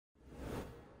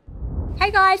Hey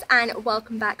guys, and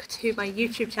welcome back to my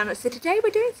YouTube channel. So today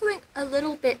we're doing something a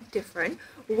little bit different.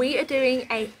 We are doing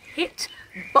a HIIT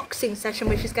boxing session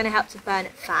which is going to help to burn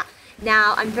fat.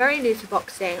 Now I'm very new to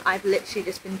boxing. I've literally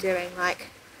just been doing like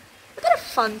a bit of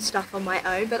fun stuff on my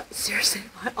own, but seriously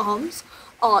my arms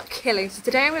are killing. So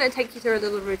today I'm going to take you through a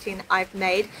little routine that I've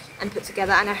made and put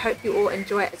together, and I hope you all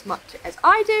enjoy it as much as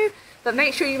I do. But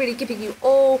make sure you're really giving you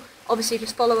all, obviously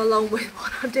just follow along with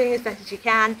what I'm doing as best as you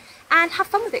can and have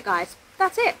fun with it, guys.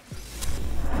 That's it.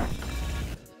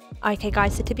 Okay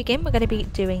guys, so to begin we're going to be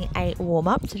doing a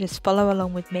warm-up, so just follow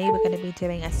along with me. We're going to be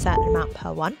doing a certain amount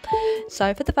per one.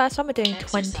 So for the first one we're doing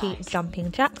 20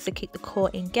 jumping jacks, so keep the core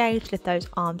engaged, lift those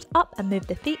arms up and move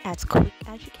the feet as quick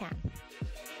as you can.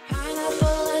 Pineapple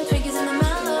and Twinkies in the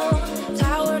mellow,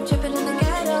 tower tripping in the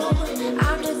ghetto.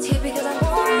 I'm just here because I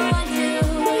want you.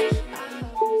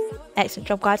 Excellent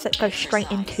job guys, let's go straight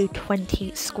into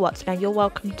 20 squats. Now you're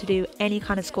welcome to do any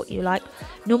kind of squat you like,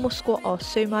 normal squat or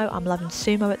sumo. I'm loving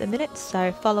sumo at the minute,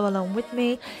 so follow along with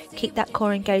me. Keep that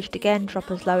core engaged again, drop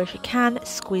as low as you can,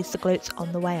 squeeze the glutes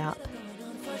on the way up.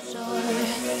 Lose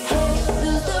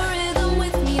the rhythm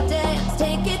with me, dance,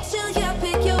 take it chill, yeah,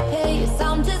 pick your pace.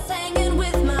 I'm just hanging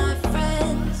with my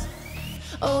friends.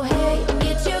 Oh hey,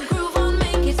 get your groove on,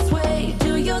 make it sway.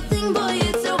 Do your thing, boy,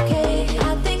 it's okay.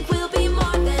 I think we'll be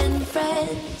more than friends.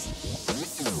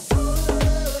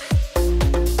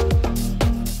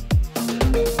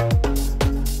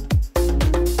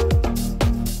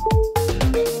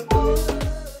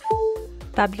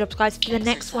 Fab jobs guys. For the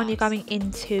next one you're going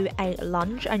into a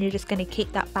lunge and you're just going to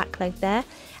keep that back leg there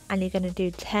and you're going to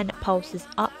do 10 pulses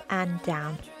up and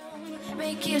down.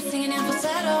 Make you singing in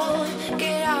falsetto.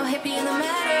 Get out, hippie in the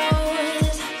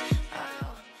meadows.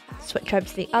 Switch over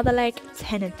to the other leg,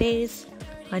 10 of these.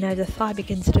 I know the thigh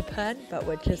begins to burn, but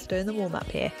we're just doing the warm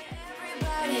up here.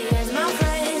 Everybody is my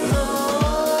friend,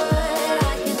 Lord.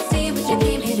 I can see what you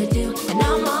came here to do, and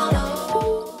I'm all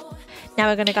over. Now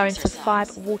we're going to go into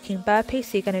 5 walking burpees.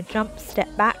 So you're going to jump,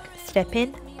 step back, step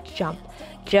in, jump.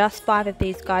 Just 5 of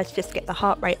these guys, just get the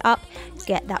heart rate up,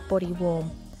 get that body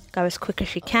warm. Go as quick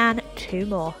as you can, 2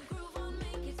 more.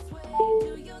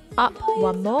 Up,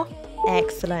 1 more.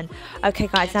 Excellent. Okay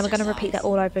guys, now we're going to repeat that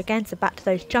all over again. So back to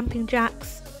those jumping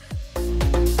jacks.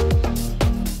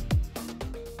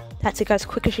 That's it, go as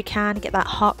quick as you can, get that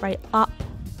heart rate up.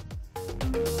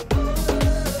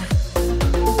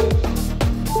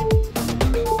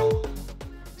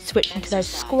 Switch into those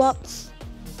squats.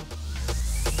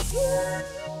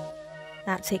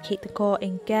 That's it, keep the core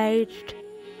engaged.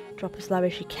 Drop as low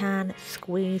as you can,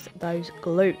 squeeze those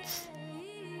glutes.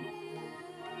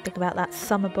 Think about that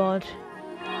summer bod.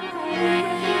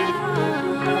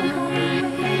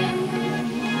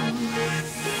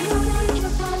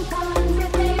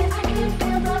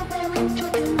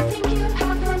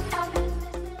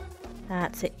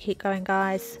 That's it, keep going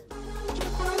guys.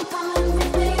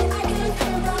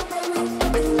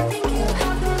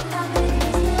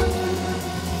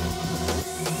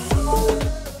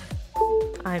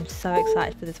 I'm so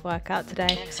excited for this workout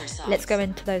today. Let's go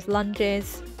into those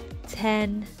lunges.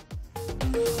 10.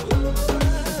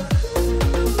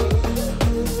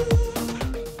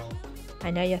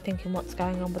 I know you're thinking what's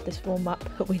going on with this warm up,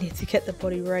 but we need to get the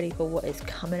body ready for what is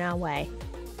coming our way.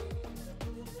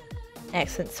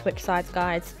 Excellent, switch sides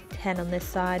guys. 10 on this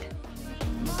side.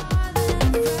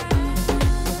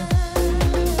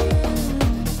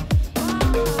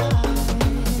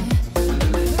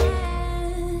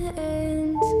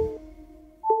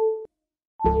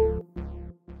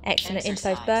 Excellent, into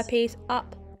those burpees,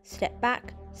 up, step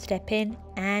back, step in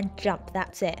and jump.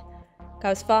 That's it. Go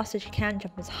as fast as you can,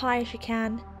 jump as high as you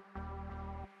can.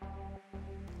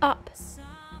 Up.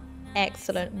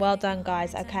 Excellent, well done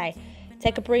guys. Okay,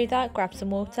 take a breather, grab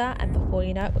some water, and before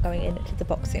you know it we're going into the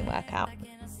boxing workout.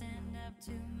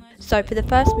 So for the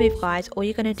first move guys, all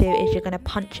you're going to do is you're going to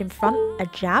punch in front, a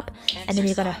jab, and then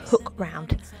you're going to hook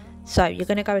round. So you're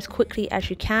going to go as quickly as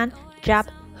you can, jab,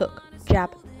 hook,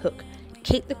 hook.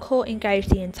 Keep the core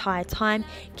engaged the entire time,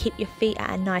 keep your feet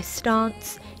at a nice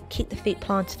stance, keep the feet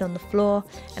planted on the floor,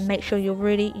 and make sure you're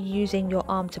really using your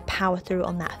arm to power through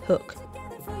on that hook.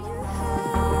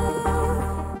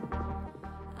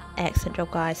 Excellent job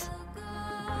guys.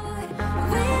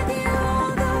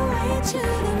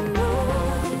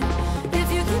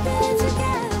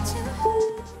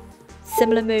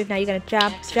 Similar move, now you're going to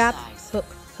jab, jab, hook,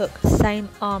 hook. Same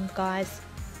arm guys.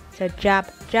 So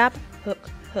jab, jab, hook,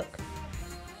 hook.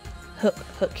 Hook,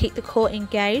 hook. Keep the core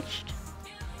engaged.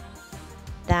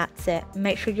 That's it.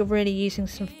 Make sure you're really using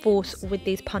some force with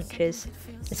these punches.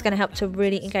 It's going to help to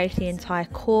really engage the entire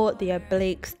core, the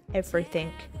obliques,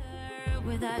 everything.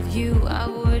 But without you, I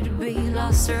would be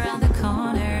lost around the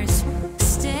corners.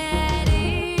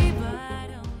 Steady, but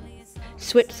only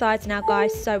Switch sides now,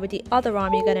 guys. So with the other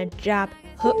arm, you're going to jab,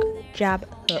 hook, jab,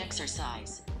 hook.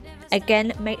 Exercise.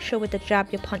 Again, make sure with the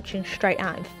jab you're punching straight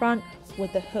out in front.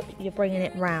 With the hook, you're bringing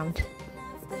it round.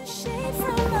 the shade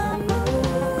from my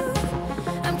move.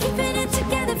 I'm keeping it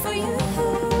together for you.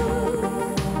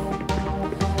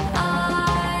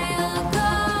 I'll go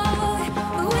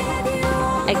with you.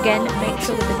 Again, make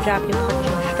sure with the jab you're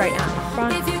punching straight out in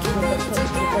front. With the hook,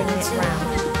 you're bringing it round.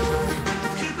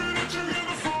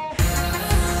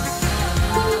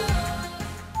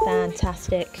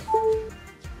 Fantastic.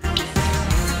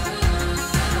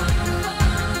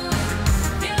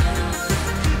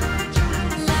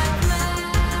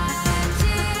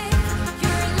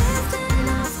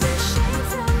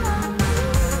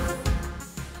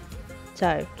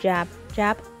 So jab,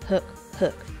 jab, hook,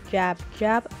 hook, jab,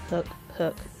 jab, hook,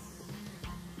 hook.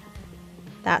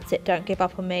 That's it, don't give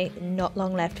up on me. Not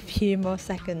long left, a few more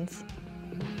seconds.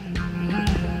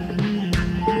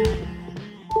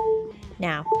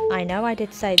 Now, I know I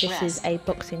did say this is a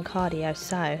boxing cardio,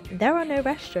 so there are no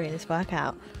rests during this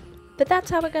workout. But that's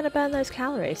how we're going to burn those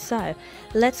calories. So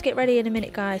let's get ready in a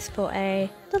minute, guys, for a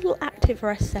little active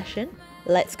rest session.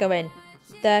 Let's go in.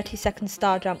 30-second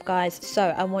star jump, guys.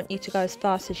 So I want you to go as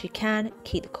fast as you can,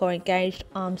 keep the core engaged,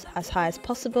 arms as high as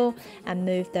possible, and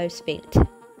move those feet.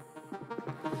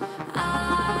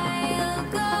 I'll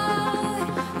go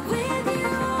with you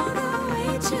all the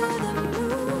way to the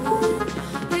moon.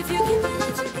 If you keep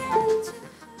it together.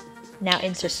 Now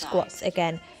into squats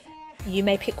again. You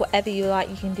may pick whatever you like.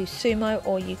 You can do sumo,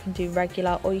 or you can do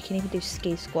regular, or you can even do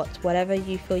ski squats. Whatever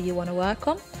you feel you want to work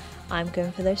on. I'm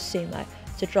going for those sumo.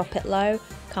 So drop it low,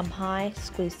 come high,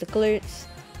 squeeze the glutes,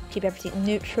 keep everything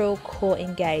neutral, core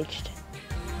engaged.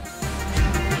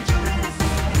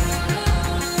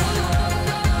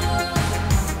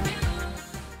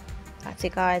 That's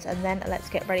it, guys, and then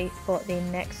let's get ready for the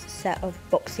next set of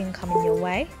boxing coming your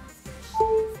way.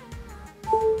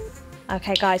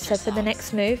 Okay, guys, so for the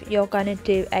next move, you're going to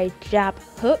do a jab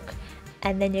hook,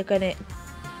 and then you're going to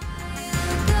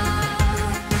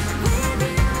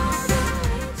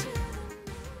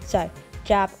so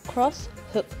jab, cross,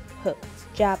 hook, hook,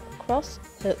 jab, cross,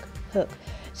 hook, hook.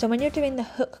 So when you're doing the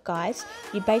hook, guys,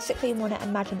 you basically want to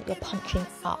imagine that you're punching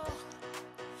up.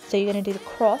 So you're going to do the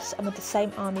cross, and with the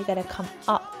same arm, you're going to come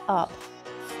up, up.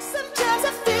 Sometimes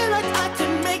I feel like I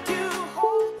can make you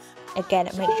whole. Again,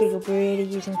 make sure you're really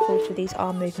using force with these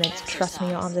arm movements. Trust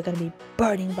me, your arms are going to be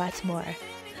burning by tomorrow.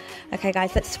 Okay,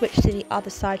 guys, let's switch to the other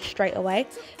side straight away.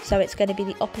 So it's going to be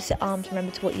the opposite arms,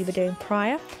 remember, to what you were doing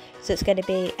prior. So it's going to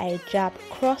be a jab,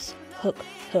 cross, hook,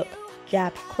 hook,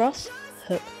 jab, cross,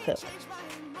 hook, hook.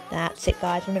 That's it,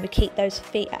 guys. Remember, keep those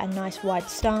feet at a nice wide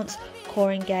stance,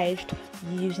 core engaged,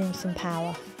 using some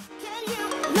power.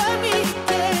 Love me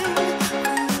again.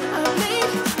 I mean,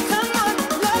 come on,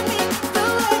 love me the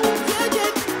way you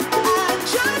did. I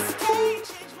just can't change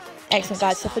my Excellent,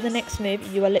 guys. So for the next move,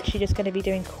 you are literally just going to be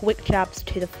doing quick jabs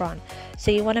to the front. So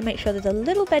you want to make sure there's a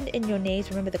little bend in your knees.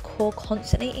 Remember, the core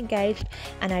constantly engaged,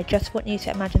 and I just want you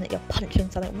to imagine that you're punching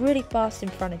something really fast in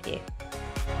front of you.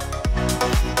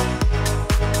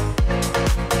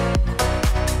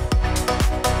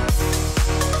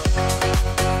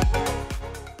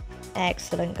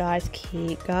 Excellent, guys.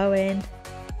 Keep going.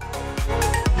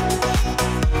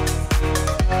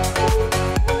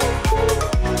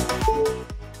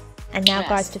 And now,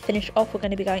 guys, to finish off, we're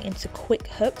going to be going into quick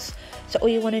hooks. So all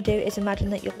you want to do is imagine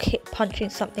that you're kick punching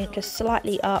something just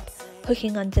slightly up,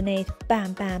 hooking underneath,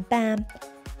 bam, bam, bam,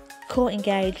 core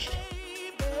engaged.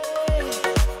 You're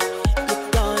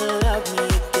gonna love me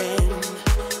again,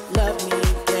 love me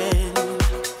again.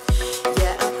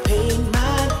 Yeah, I paid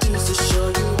my dues to show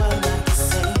you I'm not the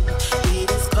same. It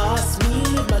has cost me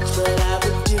much, but I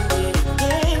would do it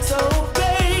again. So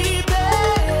baby,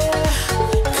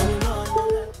 come on,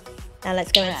 love me. Now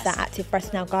let's go into that active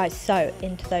rest now, guys. So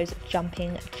into those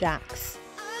jumping jacks.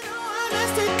 I know I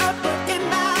messed it up, but in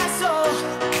my soul,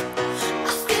 I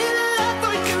feel a love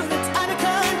for you that's out of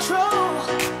control.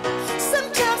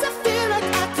 Sometimes I feel like I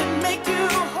can make you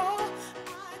whole.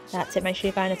 That's it. Make sure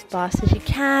you're going as fast as you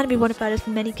can. We want to burn as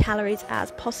many calories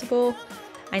as possible.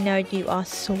 I know you are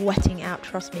sweating out.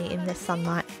 Trust me, in this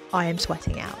sunlight, I am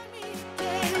sweating out.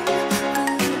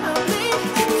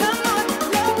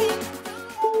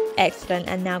 Excellent.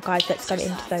 And now, guys, let's go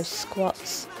into those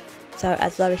squats. So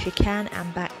as low as you can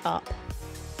and back up.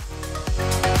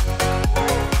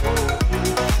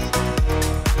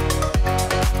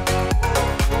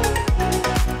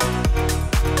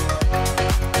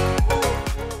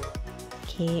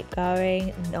 Keep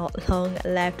going, not long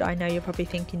left. I know you're probably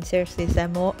thinking, seriously, is there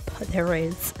more? But there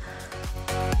is.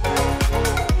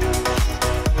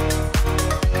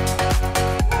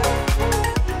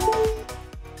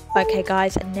 Okay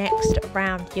guys, next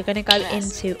round, you're going to go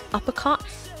into uppercut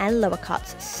and lower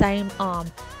cuts, same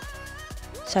arm.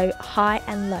 So high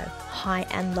and low, high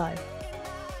and low.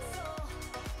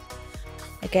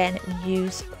 Again,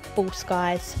 use force,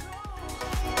 guys.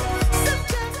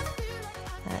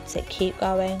 That's it, keep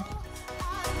going.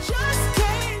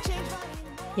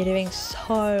 You're doing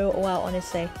so well,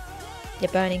 honestly.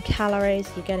 You're burning calories,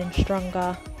 you're getting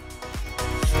stronger.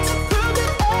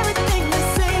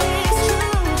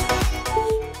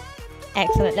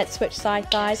 Excellent, let's switch side,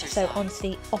 guys. So onto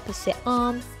the opposite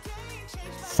arm.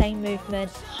 Same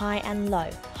movement, high and low,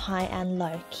 high and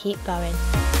low. Keep going.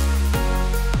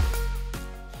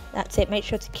 That's it, make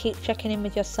sure to keep checking in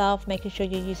with yourself, making sure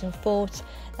you're using force,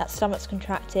 that stomach's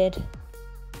contracted.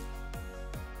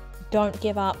 Don't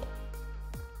give up.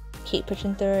 Keep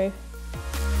pushing through.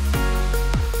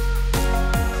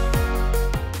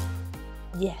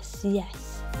 Yes,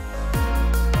 yes.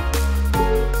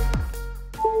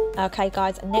 Okay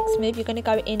guys, next move, you're going to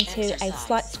go into a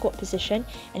slight squat position,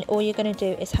 and all you're going to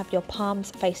do is have your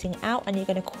palms facing out, and you're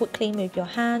going to quickly move your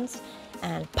hands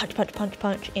and punch, punch, punch,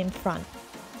 punch in front.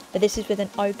 But this is with an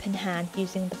open hand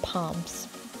using the palms.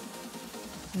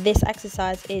 This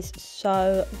exercise is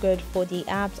so good for the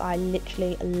abs. I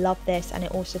literally love this, and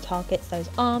it also targets those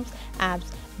arms, abs,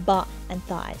 butt and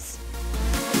thighs.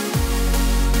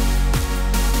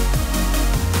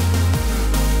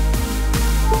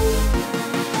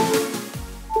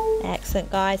 Excellent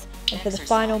guys, and for the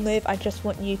final move, I just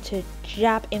want you to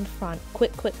jab in front.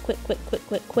 Quick, quick, quick, quick, quick,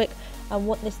 quick, quick. I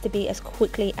want this to be as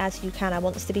quickly as you can. I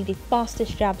want this to be the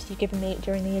fastest jabs you've given me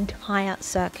during the entire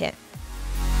circuit.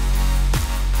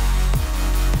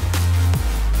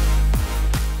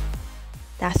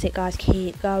 That's it guys,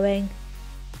 keep going.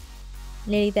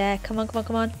 Nearly there, come on, come on,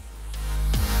 come on.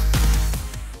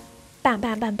 Bam,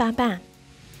 bam, bam, bam, bam.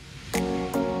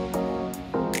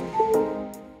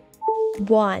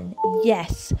 1,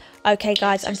 yes. Okay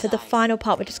guys, and for the final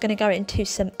part, we're just going to go into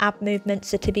some ab movements.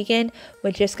 So to begin,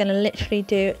 we're just going to literally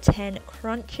do 10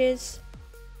 crunches.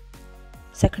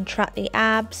 So contract the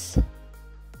abs.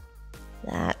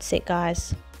 That's it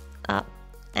guys. Up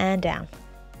and down.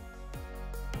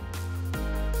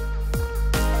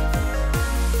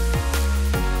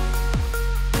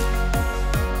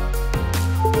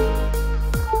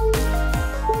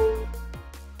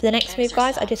 For the next move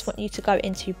guys, I just want you to go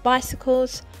into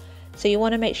bicycles. So you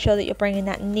want to make sure that you're bringing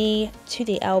that knee to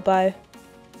the elbow.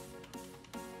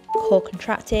 Core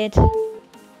contracted.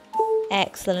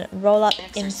 Excellent. Roll up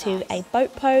into a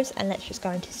boat pose, and let's just go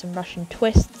into some Russian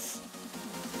twists.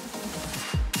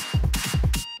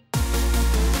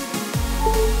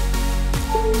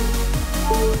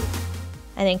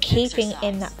 And then keeping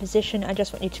in that position, I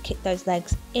just want you to kick those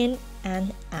legs in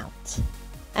and out.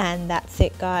 And that's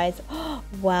it guys.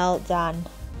 Well done.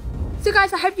 So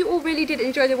guys, I hope you all really did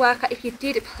enjoy the workout. If you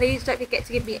did, please don't forget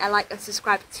to give me a like and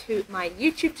subscribe to my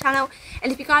YouTube channel.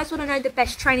 And if you guys want to know the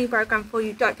best training program for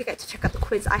you, don't forget to check out the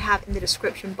quiz I have in the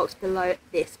description box below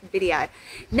this video.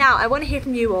 Now, I want to hear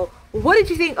from you all. What did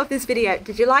you think of this video?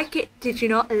 Did you like it? Did you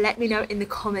not? Let me know in the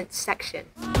comments section.